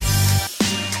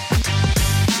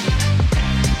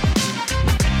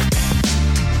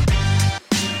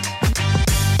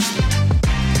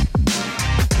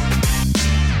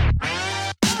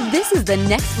the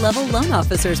Next Level Loan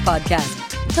Officers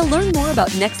podcast. To learn more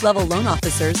about Next Level Loan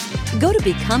Officers, go to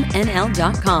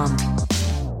becomενl.com.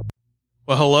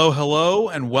 Well, hello,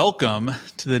 and welcome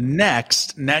to the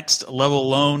Next Level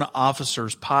Loan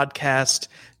Officers podcast,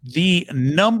 the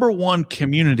number one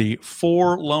community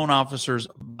for loan officers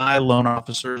by loan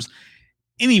officers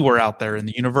anywhere out there in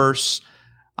the universe.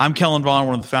 I'm Kellen Vaughn,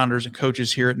 one of the founders and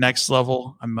coaches here at Next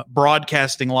Level. I'm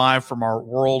broadcasting live from our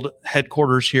world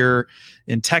headquarters here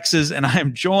in Texas, and I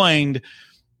am joined,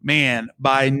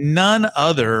 by none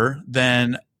other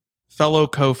than fellow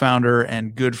co-founder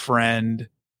and good friend,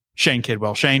 Shane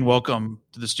Kidwell. Shane, welcome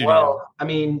to the studio. Well, I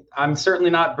mean, I'm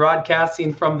certainly not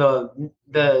broadcasting from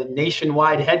the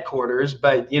nationwide headquarters,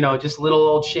 but, just little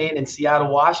old Shane in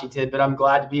Seattle, Washington, but I'm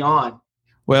glad to be on.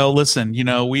 Well, listen,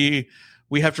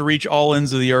 we have to reach all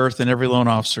ends of the earth and every loan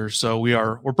officer. So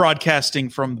we're broadcasting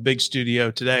from the big studio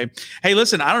today. Hey,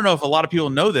 listen, I don't know if a lot of people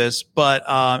know this, but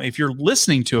if you're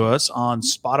listening to us on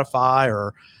Spotify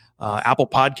or Apple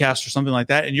Podcasts or something like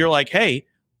that, and you're like, hey,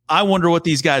 I wonder what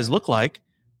these guys look like,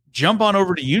 jump on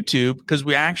over to YouTube, because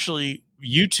we actually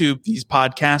YouTube these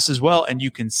podcasts as well. And you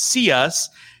can see us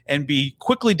and be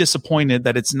quickly disappointed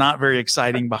that it's not very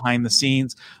exciting behind the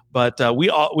scenes. But we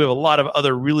have a lot of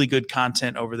other really good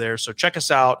content over there. So check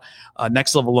us out,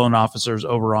 Next Level Loan Officers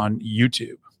over on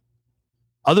YouTube.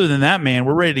 Other than that,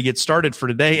 we're ready to get started for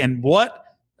today. And what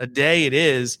a day it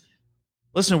is.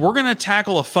 Listen, we're going to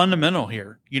tackle a fundamental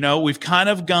here. We're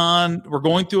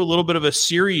going through a little bit of a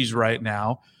series right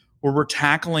now where we're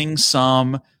tackling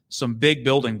some big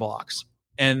building blocks.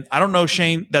 And I don't know,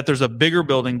 Shane, that there's a bigger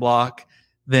building block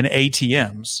than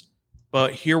ATMs.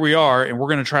 But here we are, and we're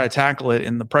going to try to tackle it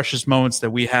in the precious moments that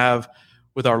we have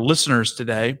with our listeners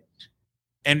today.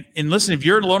 And listen, if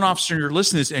you're a loan officer and you're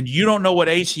listening to this and you don't know what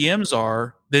ATMs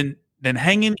are, then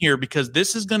hang in here, because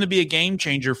this is going to be a game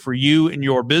changer for you and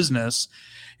your business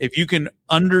if you can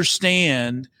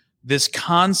understand this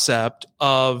concept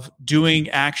of doing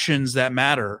actions that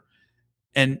matter.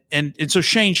 And so,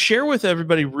 Shane, share with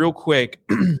everybody real quick,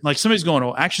 like somebody's going,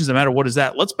 oh, actions that matter, what is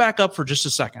that? Let's back up for just a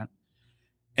second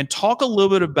and talk a little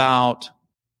bit about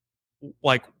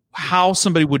like how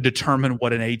somebody would determine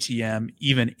what an ATM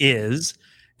even is.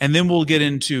 And then we'll get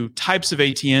into types of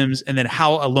ATMs and then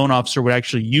how a loan officer would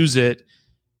actually use it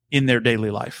in their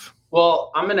daily life. Well,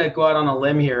 I'm going to go out on a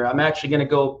limb here. I'm actually going to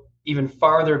go even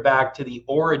farther back to the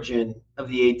origin of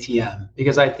the ATM,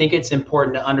 because I think it's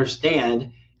important to understand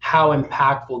how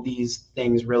impactful these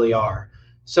things really are.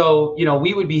 So,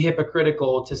 we would be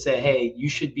hypocritical to say, hey, you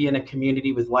should be in a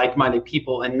community with like-minded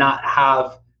people and not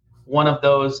have one of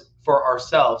those for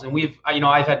ourselves. And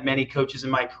I've had many coaches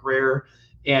in my career,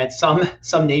 and some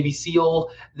Navy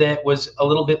SEAL that was a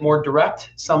little bit more direct,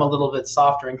 some a little bit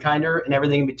softer and kinder, and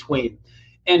everything in between.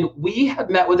 And we had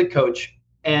met with a coach,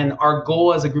 and our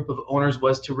goal as a group of owners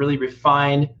was to really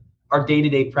refine our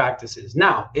day-to-day practices.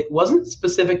 Now, it wasn't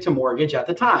specific to mortgage at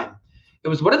the time. It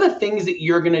was, what are the things that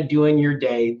you're going to do in your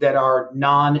day that are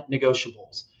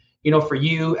non-negotiables? For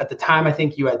you at the time, I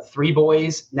think you had 3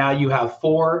 boys. Now you have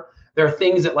 4. There are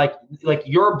things that like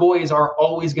your boys are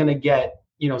always going to get,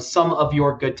 some of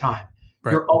your good time.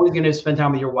 Right. You're always going to spend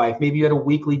time with your wife. Maybe you had a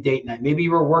weekly date night. Maybe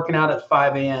you were working out at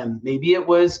 5 a.m. Maybe it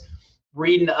was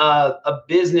reading a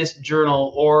business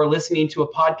journal or listening to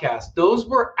a podcast. Those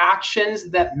were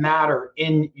actions that matter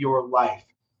in your life.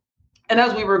 And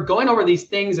as we were going over these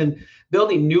things and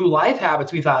building new life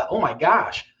habits, we thought, oh my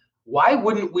gosh, why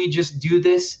wouldn't we just do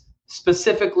this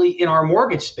specifically in our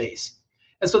mortgage space?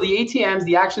 And so the ATMs,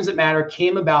 the actions that matter,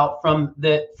 came about from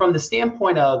the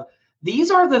standpoint of,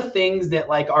 these are the things that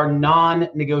are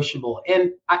non-negotiable.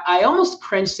 And I almost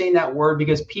cringe saying that word,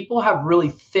 because people have really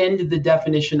thinned the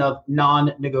definition of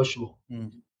non-negotiable.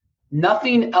 Mm.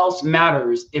 Nothing else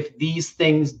matters if these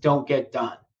things don't get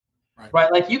done.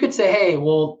 Right? Like you could say, hey,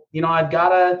 well, I've got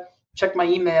to check my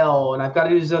email and I've got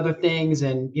to do these other things.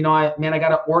 And, I got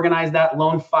to organize that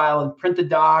loan file and print the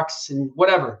docs and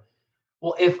whatever.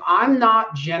 Well, if I'm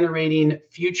not generating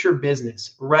future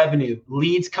business, revenue,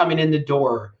 leads coming in the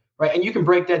door, right? And you can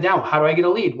break that down. How do I get a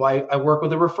lead? Well, I work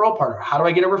with a referral partner. How do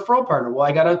I get a referral partner? Well,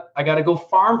 I gotta go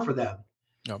farm for them.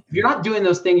 Yep. If you're not doing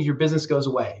those things, your business goes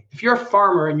away. If you're a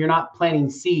farmer and you're not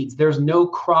planting seeds, there's no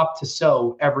crop to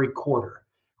sow every quarter,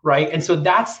 right? And so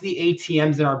that's the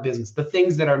ATMs in our business, the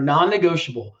things that are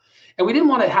non-negotiable. And we didn't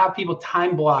want to have people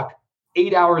time block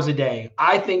 8 hours a day.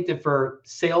 I think that for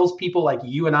salespeople like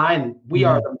you and I, and we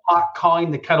are the pot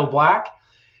calling the kettle black,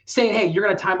 saying, hey, you're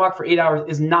going to time block for 8 hours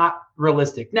is not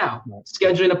realistic. Now,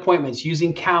 scheduling appointments,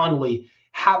 using Calendly,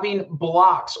 having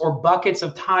blocks or buckets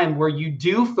of time where you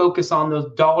do focus on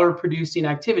those dollar producing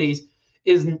activities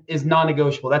is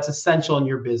non-negotiable. That's essential in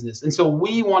your business. And so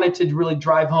we wanted to really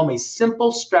drive home a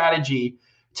simple strategy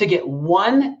to get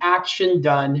one action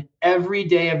done every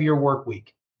day of your work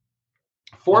week.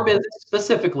 For business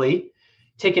specifically,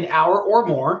 take an hour or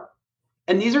more.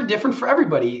 And these are different for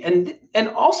everybody. And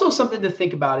also something to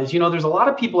think about is, there's a lot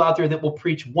of people out there that will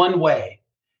preach one way.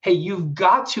 Hey, you've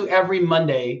got to every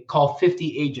Monday call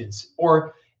 50 agents,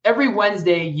 or every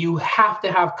Wednesday you have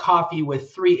to have coffee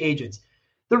with 3 agents.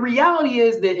 The reality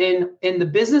is that in the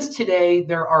business today,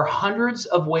 there are hundreds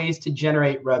of ways to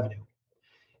generate revenue.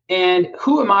 And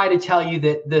who am I to tell you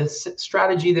that the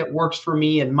strategy that works for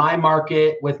me in my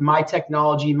market with my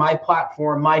technology, my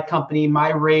platform, my company,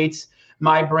 my rates,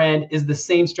 my brand is the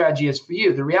same strategy as for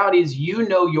you? The reality is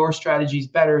your strategies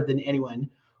better than anyone,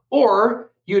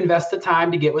 or you invest the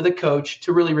time to get with a coach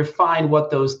to really refine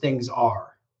what those things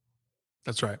are.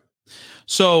 That's right.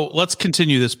 So let's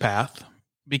continue this path,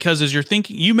 because as you're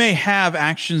thinking, you may have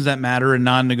actions that matter and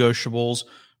non-negotiables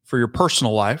for your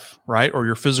personal life, right? Or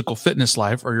your physical fitness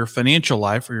life, or your financial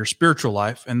life, or your spiritual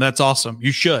life. And that's awesome.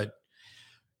 You should.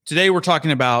 Today, we're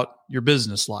talking about your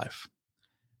business life.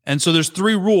 And so there's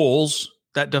 3 rules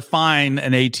that define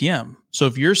an ATM. So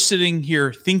if you're sitting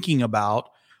here thinking about,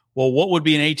 well, what would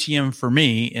be an ATM for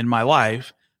me in my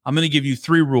life? I'm going to give you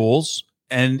 3 rules,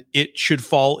 and it should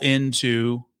fall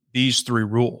into these 3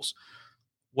 rules.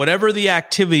 Whatever the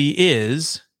activity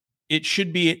is, it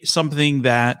should be something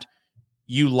that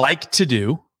you like to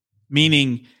do,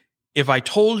 meaning if I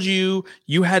told you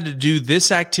you had to do this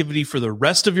activity for the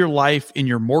rest of your life in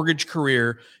your mortgage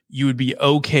career, you would be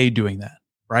okay doing that,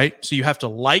 right? So you have to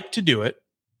like to do it.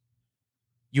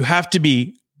 You have to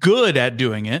be good at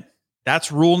doing it.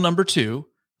 That's rule number 2.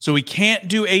 So we can't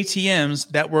do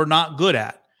ATMs that we're not good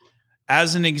at.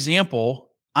 As an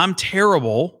example, I'm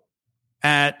terrible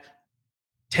at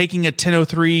taking a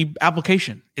 1003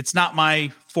 application. It's not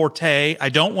my forte. I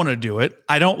don't want to do it.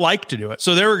 I don't like to do it.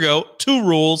 So there we go. 2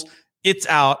 rules. It's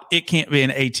out. It can't be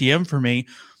an ATM for me.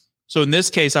 So in this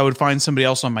case, I would find somebody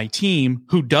else on my team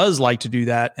who does like to do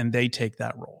that, and they take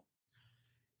that role.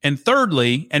 And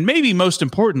thirdly, and maybe most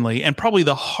importantly, and probably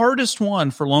the hardest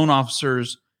one for loan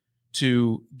officers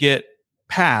to get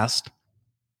past,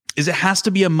 is it has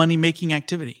to be a money-making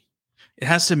activity. It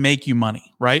has to make you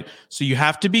money, right? So you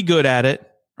have to be good at it.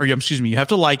 You have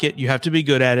to like it, you have to be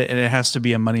good at it, and it has to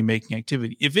be a money-making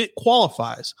activity. If it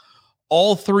qualifies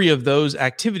all 3 of those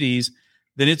activities,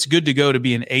 then it's good to go to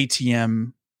be an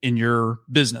ATM in your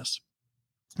business.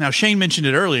 Now, Shane mentioned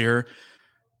it earlier.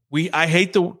 I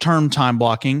hate the term time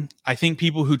blocking. I think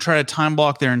people who try to time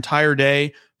block their entire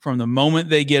day from the moment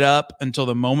they get up until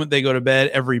the moment they go to bed,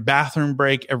 every bathroom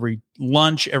break, every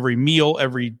lunch, every meal,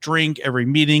 every drink, every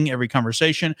meeting, every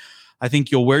conversation, I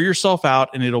think you'll wear yourself out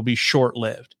and it'll be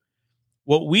short-lived.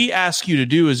 What we ask you to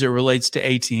do as it relates to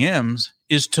ATMs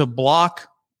is to block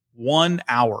 1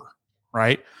 hour,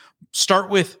 right?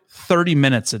 Start with 30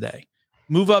 minutes a day,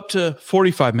 move up to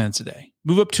 45 minutes a day,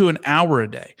 move up to an hour a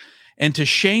day. And to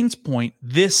Shane's point,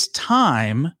 this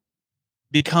time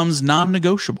becomes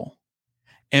non-negotiable.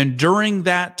 And during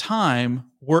that time,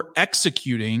 we're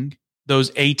executing those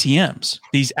ATMs,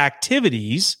 these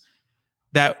activities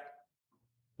that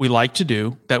we like to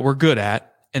do, that we're good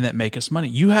at, and that make us money.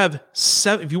 You have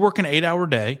 7, if you work an 8-hour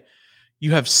day,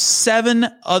 you have 7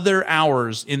 other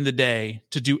hours in the day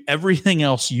to do everything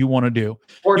else you want to do.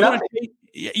 Or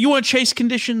you want to chase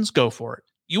conditions? Go for it.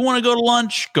 You want to go to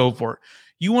lunch? Go for it.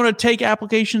 You want to take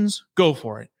applications? Go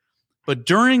for it. But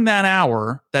during that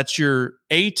hour, that's your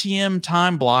ATM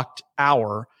time blocked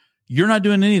hour, you're not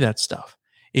doing any of that stuff.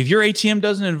 If your ATM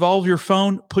doesn't involve your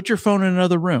phone, put your phone in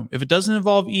another room. If it doesn't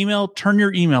involve email, turn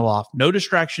your email off. No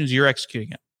distractions. You're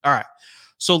executing it. All right.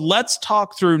 So let's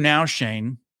talk through now,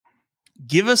 Shane.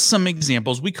 Give us some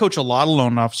examples. We coach a lot of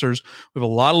loan officers. We have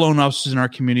a lot of loan officers in our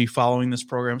community following this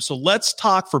program. So let's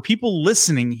talk for people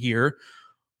listening here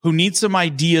who need some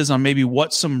ideas on maybe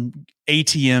what some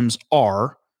ATMs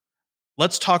are.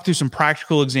 Let's talk through some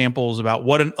practical examples about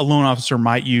what a loan officer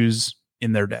might use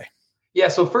in their day. Yeah.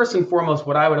 So first and foremost,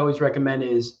 what I would always recommend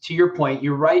is, to your point,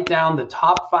 you write down the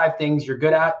top 5 things you're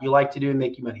good at, you like to do, and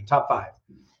make you money. Top 5.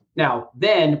 Now,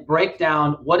 then break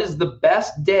down what is the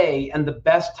best day and the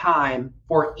best time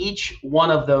for each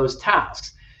one of those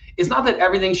tasks. It's not that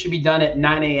everything should be done at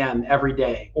 9 a.m. every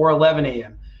day or 11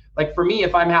 a.m. Like for me,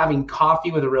 if I'm having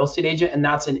coffee with a real estate agent and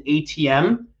that's an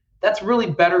ATM, that's really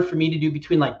better for me to do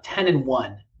between like 10 and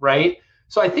 1, right?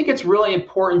 So I think it's really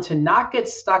important to not get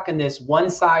stuck in this one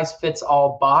size fits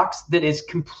all box that is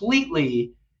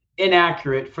completely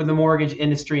inaccurate for the mortgage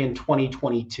industry in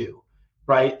 2022,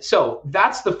 right? So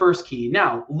that's the first key.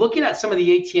 Now, looking at some of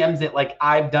the ATMs that like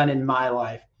I've done in my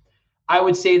life, I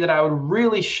would say that I would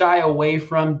really shy away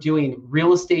from doing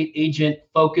real estate agent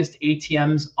focused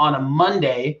ATMs on a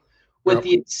Monday, with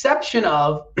the exception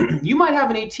of you might have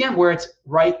an ATM where it's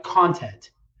write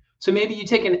content. So maybe you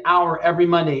take an hour every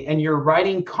Monday and you're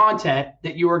writing content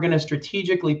that you are going to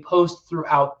strategically post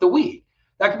throughout the week.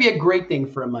 That could be a great thing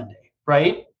for a Monday,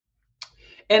 right?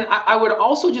 And I would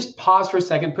also just pause for a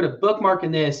second, put a bookmark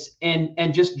in this,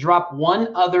 and just drop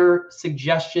one other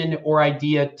suggestion or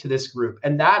idea to this group.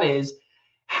 And that is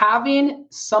having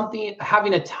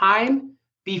a time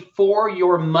before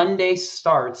your Monday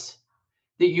starts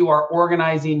that you are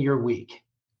organizing your week,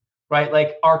 right?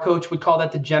 Like our coach would call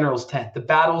that the general's tent. The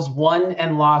battle's won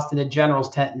and lost in a general's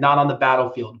tent, not on the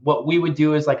battlefield. What we would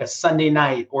do is like a Sunday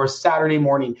night or a Saturday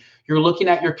morning, you're looking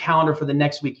at your calendar for the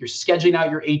next week. You're scheduling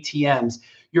out your ATMs.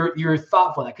 You're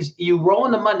thoughtful because you roll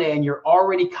into Monday and you're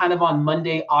already kind of on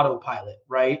Monday autopilot,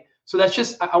 right? So that's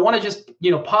just, I want to just,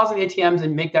 pause on the ATMs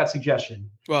and make that suggestion.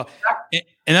 Well, and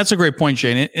that's a great point,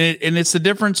 Shane. And it's the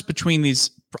difference between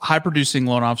these high producing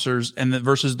loan officers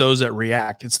versus those that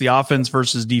react. It's the offense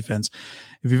versus defense.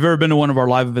 If you've ever been to one of our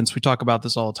live events, we talk about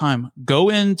this all the time. Go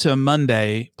into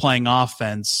Monday playing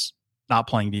offense, not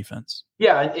playing defense.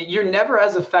 Yeah, you're never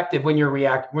as effective when you're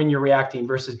reacting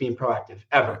versus being proactive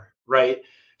ever, right?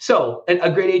 So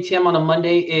a great ATM on a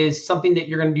Monday is something that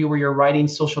you're going to do where you're writing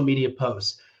social media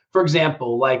posts. For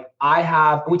example, like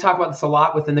and we talk about this a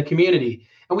lot within the community,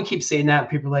 and we keep saying that, and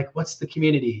people are like, what's the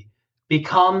community?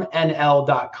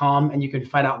 BecomeNL.com, and you can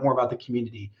find out more about the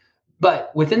community.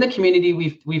 But within the community,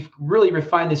 we've really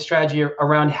refined this strategy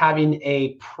around having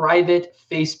a private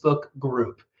Facebook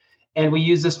group. And we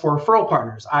use this for referral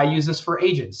partners. I use this for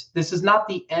agents. This is not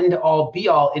the end all be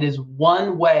all. It is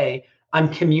one way I'm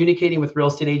communicating with real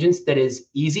estate agents that is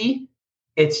easy,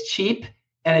 it's cheap,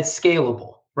 and it's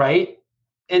scalable, right?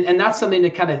 And that's something to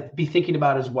kind of be thinking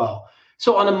about as well.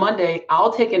 So on a Monday,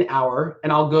 I'll take an hour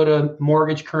and I'll go to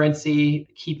Mortgage Currency,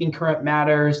 Keeping Current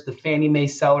Matters, the Fannie Mae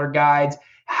Seller Guides,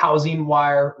 Housing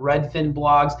Wire, Redfin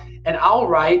blogs, and I'll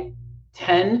write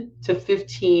 10 to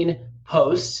 15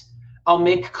 posts. I'll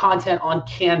make content on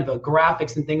Canva,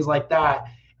 graphics and things like that.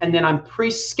 And then I'm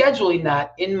pre-scheduling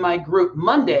that in my group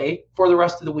Monday for the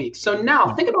rest of the week. So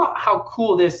now think about how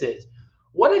cool this is.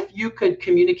 What if you could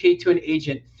communicate to an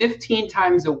agent 15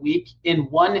 times a week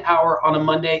in 1 hour on a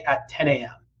Monday at 10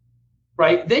 a.m.,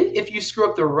 right? Then if you screw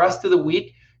up the rest of the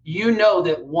week, you know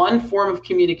that one form of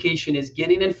communication is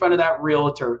getting in front of that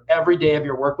realtor every day of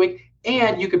your work week.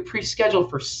 And you could pre-schedule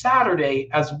for Saturday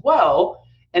as well.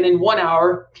 And in 1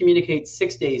 hour, communicate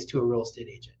 6 days to a real estate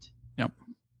agent.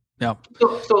 Yeah.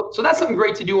 So that's something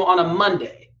great to do on a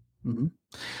Monday. Mm-hmm.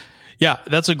 Yeah,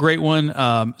 that's a great one.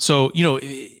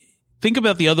 Think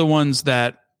about the other ones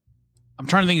that I'm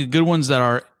trying to think of good ones that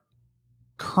our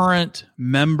current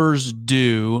members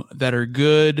do that are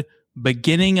good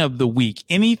beginning of the week.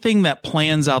 Anything that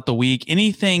plans out the week,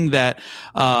 anything that,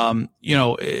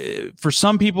 for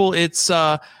some people, it's,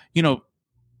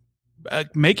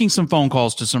 making some phone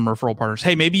calls to some referral partners.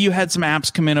 Hey, maybe you had some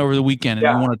apps come in over the weekend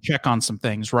and you want to check on some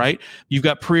things, right? You've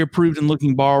got pre-approved and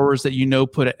looking borrowers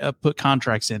that put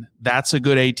contracts in. That's a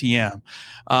good ATM.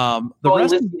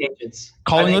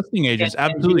 Calling listing agents,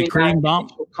 absolutely. Creating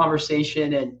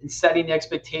conversation and setting the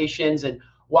expectations and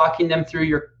walking them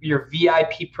through your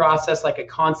VIP process like a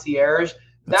concierge.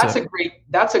 That's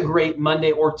a great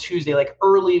Monday or Tuesday, like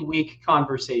early week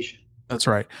conversation. That's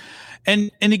right.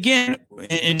 And again,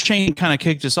 and Shane kind of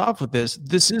kicked us off with this.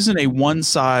 This isn't a one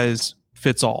size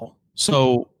fits all.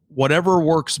 So whatever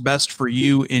works best for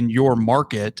you in your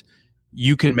market,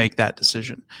 you can make that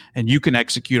decision and you can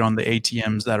execute on the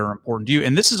ATMs that are important to you.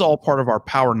 And this is all part of our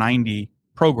Power 90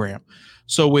 program.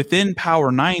 So within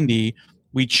Power 90,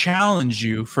 we challenge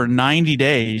you for 90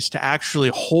 days to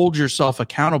actually hold yourself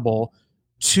accountable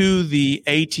to the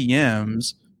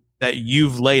ATMs that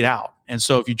you've laid out. And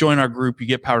so if you join our group, you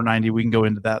get Power 90. We can go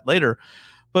into that later.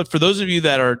 But for those of you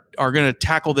that are going to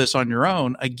tackle this on your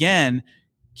own, again,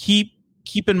 keep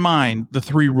in mind the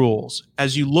 3 rules.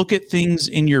 As you look at things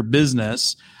in your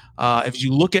business, if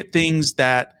you look at things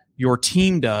that your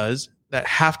team does that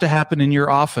have to happen in your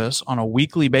office on a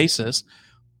weekly basis,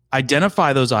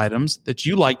 identify those items that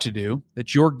you like to do,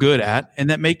 that you're good at, and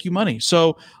that make you money.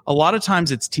 So a lot of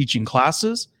times it's teaching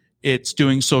classes, it's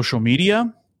doing social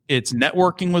media, it's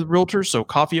networking with realtors, so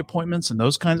coffee appointments and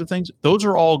those kinds of things. Those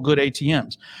are all good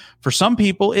ATMs. For some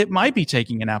people, it might be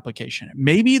taking an application.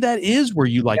 Maybe that is where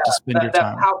you like to spend your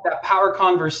time. That power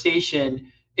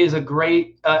conversation is a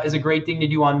great thing to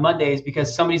do on Mondays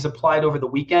because somebody's applied over the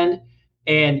weekend,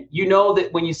 and you know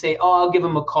that when you say, "Oh, I'll give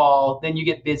them a call," then you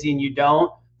get busy and you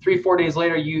don't. 3-4 days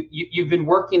later, you've been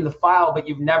working the file, but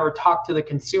you've never talked to the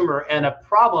consumer, and a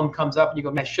problem comes up and you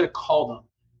go, man, I should have called them.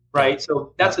 Right.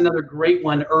 So that's another great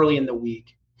one early in the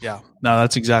week. Yeah, no,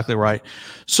 that's exactly right.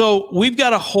 So we've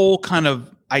got a whole kind of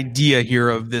idea here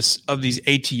of these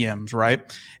ATMs, right?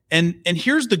 And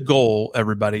here's the goal,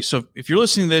 everybody. So if you're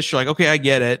listening to this, you're like, okay, I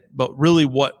get it, but really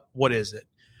what is it?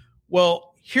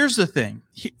 Well, here's the thing.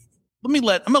 I'm going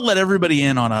to let everybody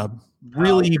in on a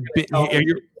really big,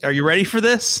 are you ready for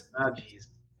this? Oh, geez.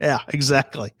 Yeah,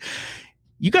 exactly.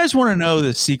 You guys want to know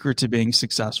the secret to being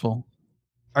successful?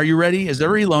 Are you ready? Is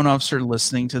every loan officer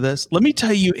listening to this? Let me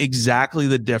tell you exactly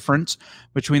the difference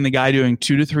between the guy doing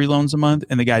 2 to 3 loans a month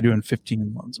and the guy doing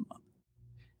 15 loans a month.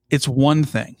 It's one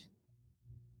thing: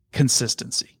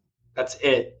 consistency. That's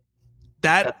it.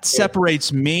 That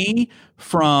separates me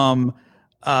from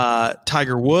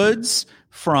Tiger Woods,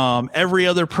 from every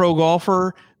other pro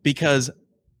golfer, because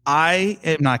I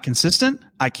am not consistent.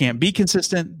 I can't be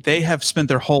consistent. They have spent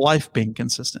their whole life being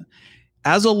consistent.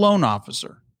 As a loan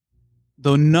officer,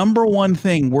 the number one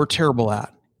thing we're terrible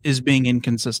at is being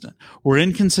inconsistent. We're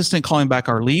inconsistent calling back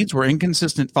our leads. We're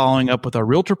inconsistent following up with our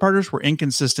realtor partners. We're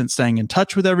inconsistent staying in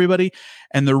touch with everybody.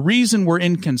 And the reason we're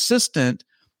inconsistent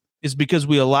is because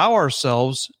we allow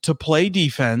ourselves to play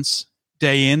defense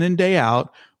day in and day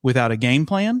out without a game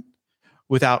plan,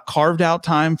 without carved out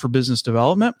time for business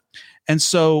development. And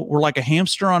so we're like a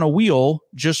hamster on a wheel,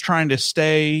 just trying to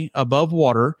stay above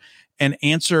water and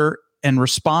answer and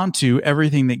respond to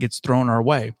everything that gets thrown our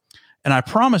way. And I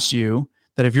promise you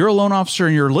that if you're a loan officer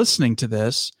and you're listening to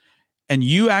this and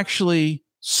you actually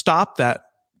stop that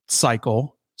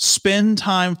cycle, spend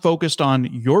time focused on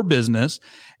your business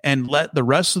and let the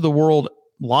rest of the world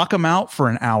lock them out for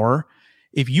an hour,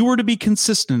 if you were to be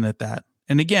consistent at that,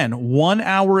 and again, 1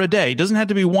 hour a day, it doesn't have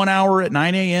to be 1 hour at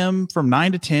 9 a.m. from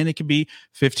 9 to 10. It could be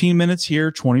 15 minutes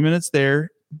here, 20 minutes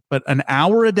there, but an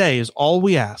hour a day is all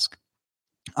we ask.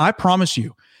 I promise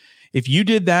you, if you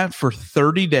did that for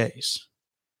 30 days,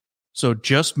 so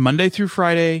just Monday through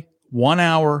Friday, 1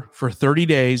 hour for 30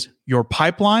 days, your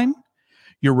pipeline,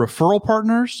 your referral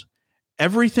partners,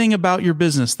 everything about your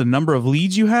business, the number of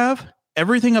leads you have,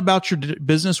 everything about your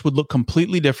business would look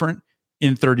completely different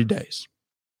in 30 days.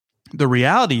 The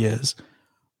reality is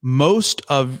most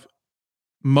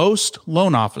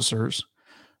loan officers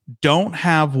don't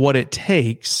have what it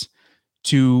takes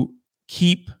to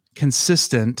keep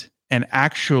consistent and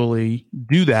actually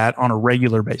do that on a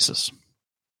regular basis.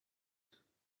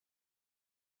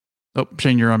 Oh,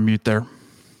 Shane, you're on mute there.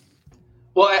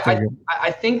 Well,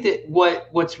 I think that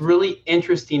what's really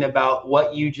interesting about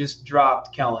what you just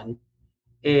dropped, Kellen,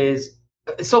 is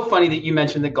it's so funny that you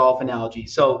mentioned the golf analogy.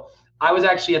 So I was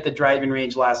actually at the driving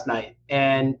range last night,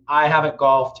 and I haven't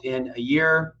golfed in a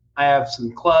year. I have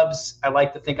some clubs. I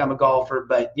like to think I'm a golfer,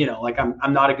 but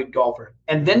I'm not a good golfer.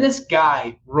 And then this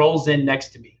guy rolls in next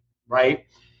to me, right?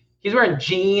 He's wearing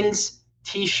jeans,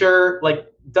 t-shirt,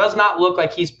 does not look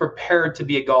like he's prepared to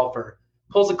be a golfer.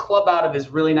 Pulls a club out of his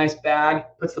really nice bag,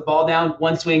 puts the ball down,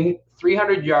 one swing,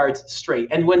 300 yards straight.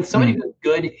 And when somebody who's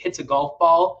good hits a golf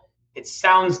ball, it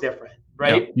sounds different,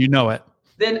 right? Yep, you know it.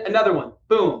 Then another one,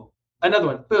 boom. Another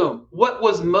one, boom. What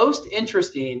was most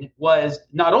interesting was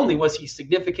not only was he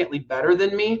significantly better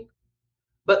than me,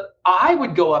 but I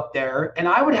would go up there and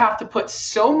I would have to put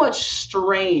so much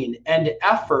strain and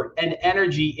effort and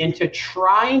energy into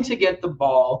trying to get the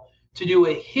ball to do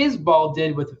what his ball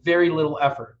did with very little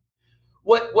effort.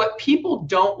 What people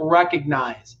don't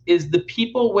recognize is the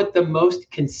people with the most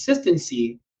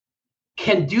consistency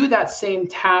can do that same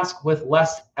task with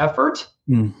less effort,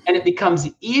 and it becomes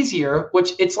easier,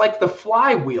 which it's like the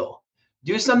flywheel.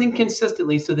 Do something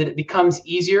consistently so that it becomes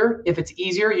easier. If it's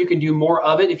easier, you can do more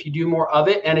of it. If you do more of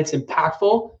it and it's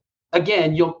impactful,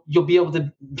 again, you'll be able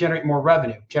to generate more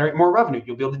revenue.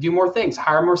 You'll be able to do more things,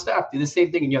 hire more staff, do the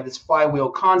same thing, and you have this flywheel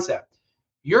concept.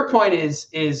 Your point is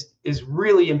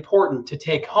really important to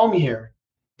take home here.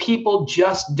 People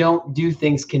just don't do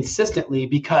things consistently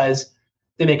because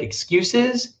they make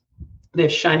excuses. They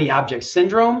have shiny object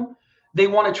syndrome. They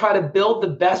want to try to build the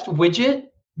best widget,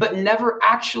 but never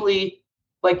actually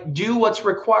do what's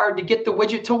required to get the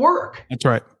widget to work. That's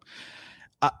right.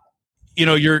 You're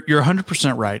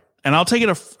 100% right. And I'll take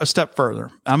it a step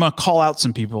further. I'm going to call out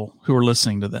some people who are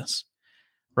listening to this,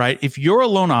 right? If you're a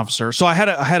loan officer, so I had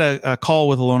a call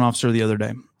with a loan officer the other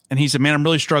day, and he said, man, I'm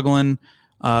really struggling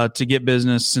to get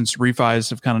business since refis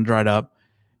have kind of dried up.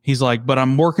 He's like, but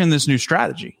I'm working this new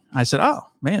strategy. I said, oh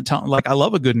man, I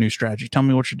love a good new strategy. Tell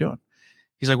me what you're doing.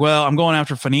 He's like, well, I'm going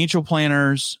after financial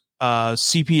planners,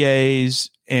 CPAs,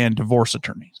 and divorce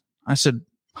attorneys. I said,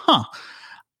 huh,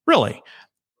 really?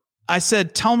 I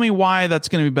said, tell me why that's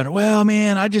going to be better. Well,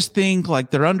 man, I just think like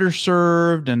they're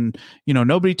underserved and,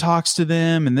 nobody talks to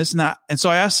them and this and that. And so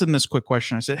I asked him this quick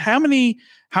question. I said, how many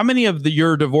of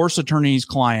your divorce attorney's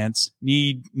clients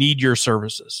need your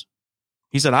services?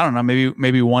 He said, I don't know,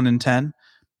 maybe 1 in 10.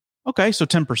 Okay. So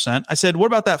 10%. I said, what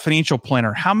about that financial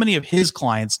planner? How many of his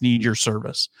clients need your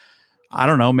service? I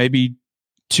don't know, maybe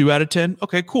 2 out of 10.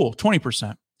 Okay, cool.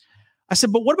 20%. I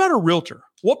said, but what about a realtor?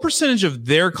 What percentage of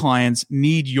their clients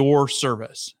need your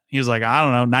service? He was like, I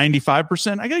don't know,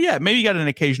 95%. I go, yeah, maybe you got an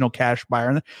occasional cash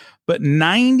buyer, but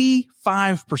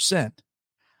 95%.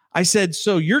 I said,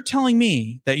 so you're telling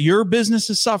me that your business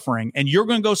is suffering and you're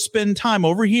going to go spend time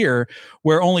over here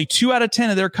where only 2 out of 10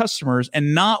 of their customers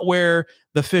and not where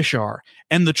the fish are.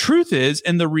 And the truth is,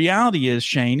 and the reality is,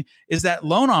 Shane, is that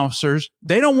loan officers,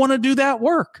 they don't want to do that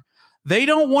work. They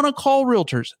don't want to call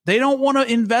realtors. They don't want to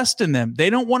invest in them. They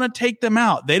don't want to take them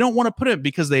out. They don't want to put it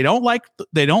because they don't like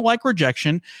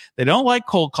rejection. They don't like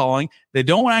cold calling. They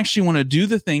don't actually want to do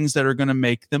the things that are going to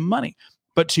make them money.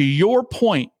 But to your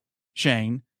point,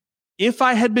 Shane, if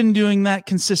I had been doing that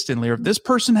consistently, or if this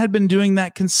person had been doing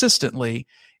that consistently,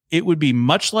 it would be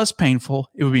much less painful.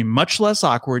 It would be much less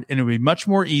awkward, and it would be much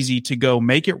more easy to go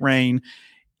make it rain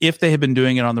if they had been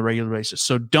doing it on the regular basis.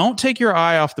 So don't take your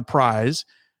eye off the prize.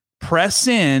 Press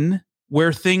in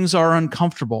where things are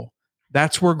uncomfortable.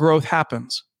 That's where growth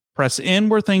happens. Press in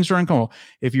where things are uncomfortable.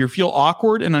 If you feel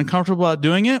awkward and uncomfortable about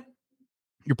doing it,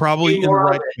 you're probably in the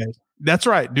right place. That's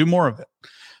right. Do more of it.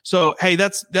 So, hey,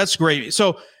 that's great.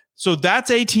 So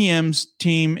that's ATM's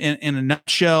team in a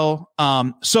nutshell.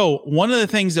 So one of the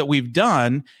things that we've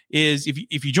done is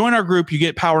if you join our group, you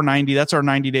get Power 90. That's our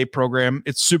 90-day program.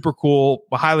 It's super cool.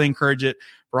 We highly encourage it.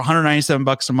 For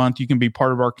 $197 a month, you can be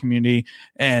part of our community.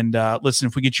 And listen,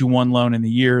 if we get you one loan in the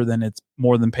year, then it's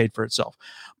more than paid for itself.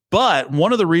 But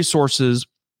one of the resources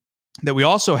that we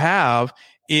also have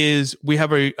is we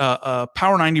have a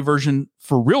Power 90 version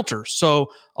for realtors.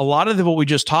 So a lot of what we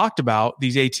just talked about,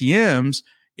 these ATMs,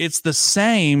 it's the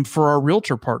same for our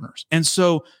realtor partners. And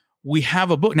so we have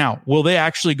a book. Now, will they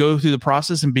actually go through the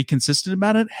process and be consistent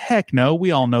about it? Heck no.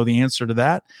 We all know the answer to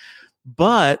that.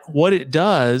 But what it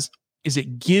does is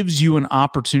it gives you an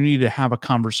opportunity to have a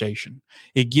conversation.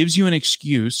 It gives you an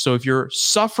excuse. So if you're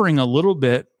suffering a little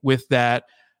bit with that,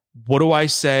 what do I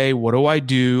say? What do I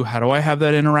do? How do I have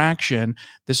that interaction?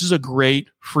 This is a great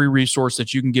free resource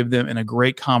that you can give them in a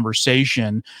great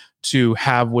conversation to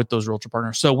have with those realtor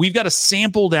partners. So we've got a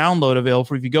sample download available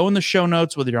for if you go in the show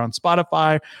notes, whether you're on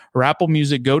Spotify or Apple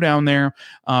Music, go down there.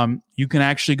 You can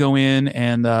actually go in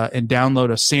and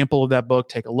download a sample of that book,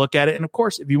 take a look at it. And of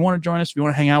course, if you want to join us, if you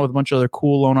want to hang out with a bunch of other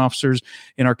cool loan officers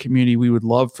in our community, we would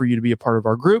love for you to be a part of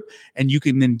our group. And you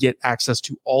can then get access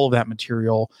to all of that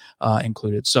material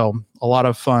included. So a lot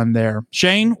of fun there.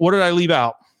 Shane, what did I leave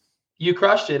out? You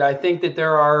crushed it. I think that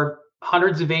there are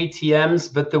hundreds of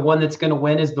ATMs, but the one that's going to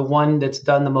win is the one that's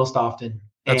done the most often.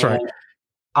 That's right.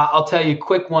 I'll tell you a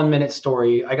quick 1-minute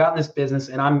story. I got in this business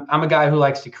and I'm a guy who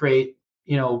likes to create,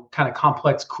 kind of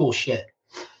complex, cool shit.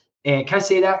 And can I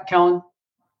say that, Kellen?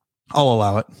 I'll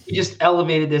allow it. We just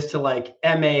elevated this to like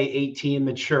MA 18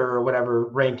 mature or whatever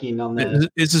ranking on the.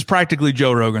 This is practically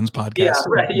Joe Rogan's podcast. Yeah,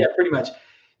 right. Yeah, pretty much.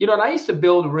 And I used to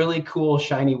build really cool,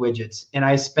 shiny widgets, and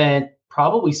I spent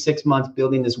probably 6 months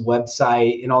building this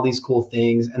website and all these cool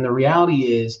things. And the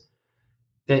reality is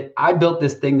that I built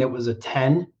this thing that was a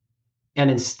 10. And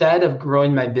instead of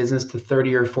growing my business to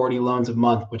 30 or 40 loans a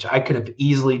month, which I could have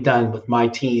easily done with my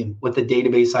team, with the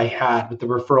database I had, with the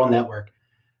referral network,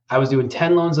 I was doing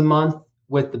 10 loans a month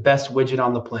with the best widget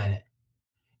on the planet.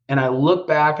 And I look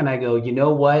back and I go, you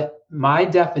know what? My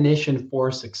definition for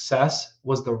success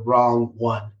was the wrong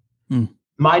one.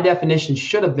 My definition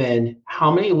should have been,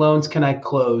 how many loans can I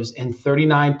close in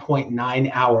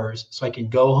 39.9 hours so I can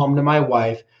go home to my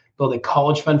wife, build a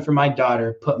college fund for my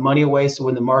daughter, put money away so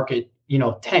when the market,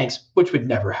 tanks, which would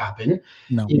never happen,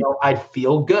 I'd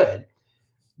feel good.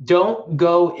 Don't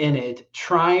go in it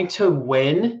trying to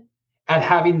win at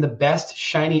having the best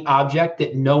shiny object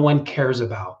that no one cares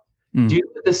about. Do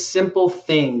the simple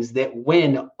things that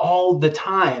win all the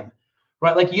time.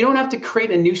 Right? Like you don't have to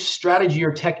create a new strategy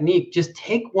or technique. Just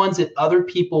take ones that other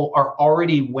people are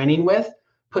already winning with,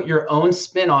 put your own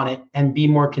spin on it, and be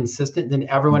more consistent than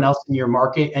everyone else in your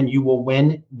market, and you will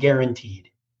win guaranteed.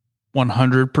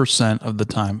 100% of the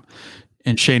time.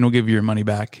 And Shane will give you your money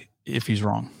back if he's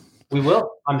wrong. We will.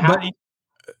 I'm happy.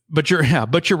 But you're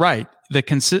right.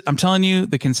 I'm telling you,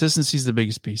 the consistency is the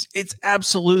biggest piece. It's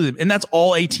absolutely, and that's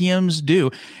all ATMs do.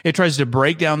 It tries to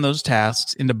break down those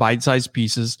tasks into bite-sized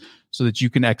pieces so that you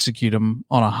can execute them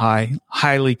on a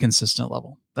highly consistent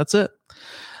level. That's it.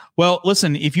 Well,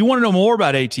 listen, if you want to know more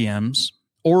about ATMs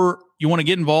or you want to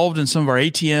get involved in some of our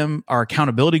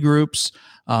accountability groups,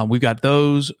 we've got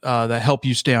those that help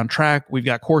you stay on track. We've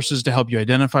got courses to help you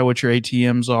identify what your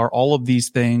ATMs are. All of these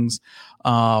things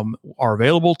are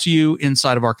available to you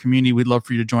inside of our community. We'd love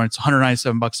for you to join. It's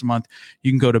 $197 a month.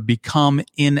 You can go to becomenl.com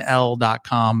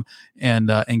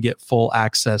and get full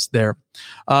access there.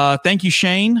 Thank you,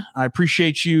 Shane. I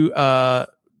appreciate you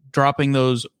dropping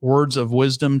those words of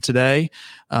wisdom today.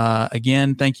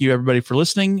 Again, thank you everybody for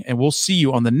listening, and we'll see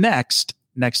you on the next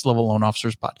Level Loan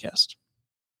Officers podcast.